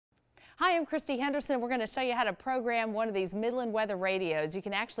Hi, I'm Christy Henderson. We're going to show you how to program one of these Midland weather radios. You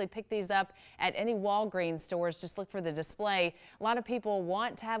can actually pick these up at any Walgreens stores. Just look for the display. A lot of people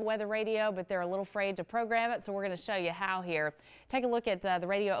want to have a weather radio, but they're a little afraid to program it, so we're going to show you how here. Take a look at the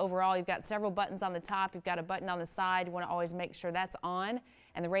radio overall. You've got several buttons on the top. You've got a button on the side. You want to always make sure that's on.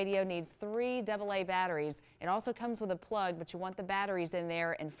 And the radio needs 3 AA batteries. It also comes with a plug, but you want the batteries in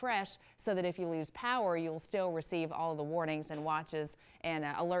there and fresh so that if you lose power, you'll still receive all of the warnings and watches and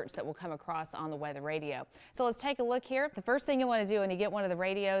alerts that will come across on the weather radio. So let's take a look here. The first thing you want to do when you get one of the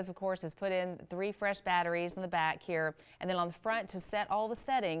radios, of course, is put in 3 fresh batteries on the back here. And then on the front, to set all the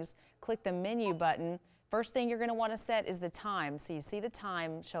settings, click the menu button. First thing you're going to want to set is the time. So you see the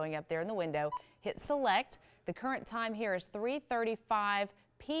time showing up there in the window. Hit select. The current time here is 3:35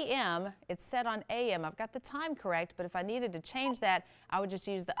 p.m. It's set on AM. I've got the time correct, but if I needed to change that, I would just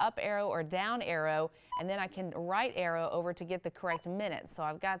use the up arrow or down arrow, and then I can right arrow over to get the correct minutes. So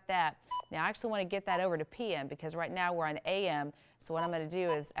I've got that. Now I actually want to get that over to PM because right now we're on AM. So what I'm going to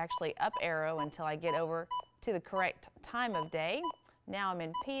do is actually up arrow until I get over to the correct time of day. Now I'm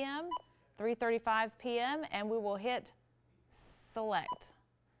in PM, 3:35 p.m., and we will hit select.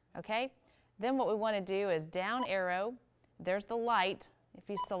 Okay? Then what we want to do is down arrow. There's the light. If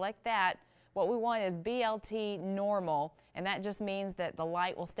you select that, what we want is BLT normal, and that just means that the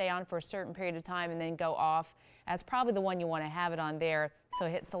light will stay on for a certain period of time and then go off. That's probably the one you want to have it on there. So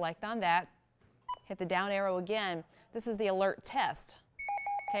hit select on that. Hit the down arrow again. This is the alert test.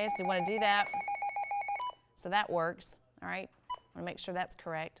 Okay, so you want to do that. So that works. All right, I want to make sure that's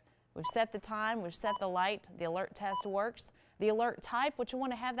correct. We've set the time, we've set the light, the alert test works. The alert type, what you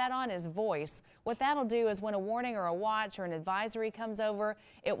want to have that on is voice. What that'll do is when a warning or a watch or an advisory comes over,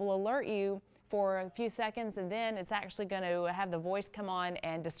 it will alert you for a few seconds, and then it's actually going to have the voice come on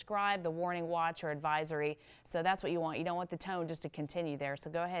and describe the warning, watch, or advisory. So that's what you want. You don't want the tone just to continue there. So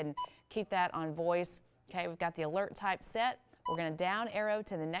go ahead and keep that on voice. Okay, we've got the alert type set. We're going to down arrow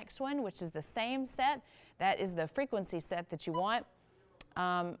to the next one, which is the same set. That is the frequency set that you want.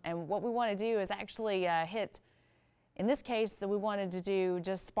 And what we want to do is actually hit, in this case, we wanted to do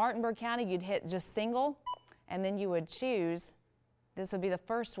just Spartanburg County. You'd hit just single, and then you would choose, this would be the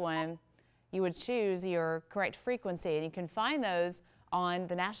first one, you would choose your correct frequency. And you can find those on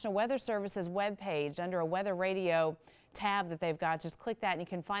the National Weather Service's webpage under a weather radio tab that they've got. Just click that and you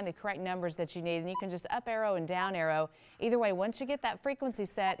can find the correct numbers that you need, and you can just up arrow and down arrow. Either way, once you get that frequency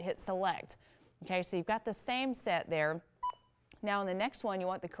set, hit select. Okay, so you've got the same set there. Now on the next one, you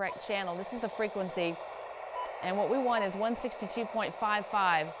want the correct channel. This is the frequency, and what we want is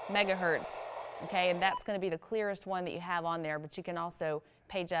 162.55 megahertz. Okay, and that's going to be the clearest one that you have on there, but you can also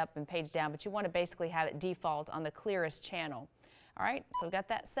page up and page down, but you want to basically have it default on the clearest channel. All right, so we've got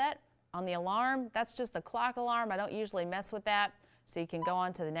that set. On the alarm, that's just a clock alarm. I don't usually mess with that, so you can go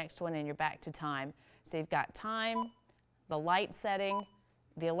on to the next one and you're back to time. So you've got time, the light setting,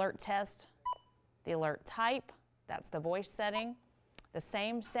 the alert test, the alert type, that's the voice setting. The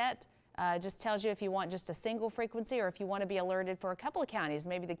same set just tells you if you want just a single frequency or if you want to be alerted for a couple of counties,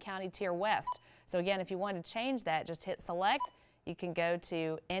 maybe the county tier west. So again, if you want to change that, just hit select. You can go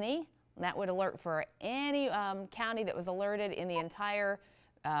to any, and that would alert for any county that was alerted in the entire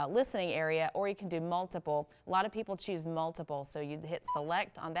listening area, or you can do multiple. A lot of people choose multiple, so you'd hit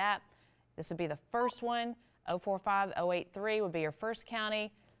select on that. This would be the first one. 045083 would be your first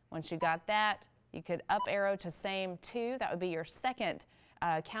county. Once you got that, you could up arrow to same 2. That would be your second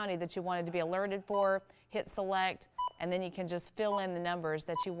county that you wanted to be alerted for. Hit select, and then you can just fill in the numbers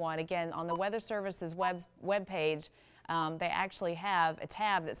that you want. Again, on the Weather Service's web page, they actually have a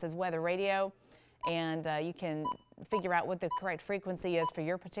tab that says Weather Radio, and you can figure out what the correct frequency is for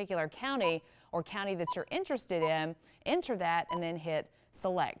your particular county or county that you're interested in. Enter that, and then hit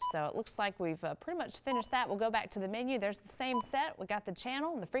select. So it looks like we've pretty much finished that. We'll go back to the menu. There's the same set. We got the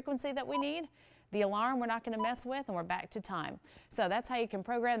channel and the frequency that we need. The alarm we're not going to mess with, and we're back to time. So that's how you can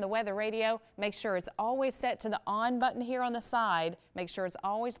program the weather radio. Make sure it's always set to the on button here on the side. Make sure it's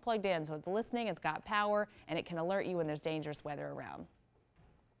always plugged in so it's listening, it's got power, and it can alert you when there's dangerous weather around.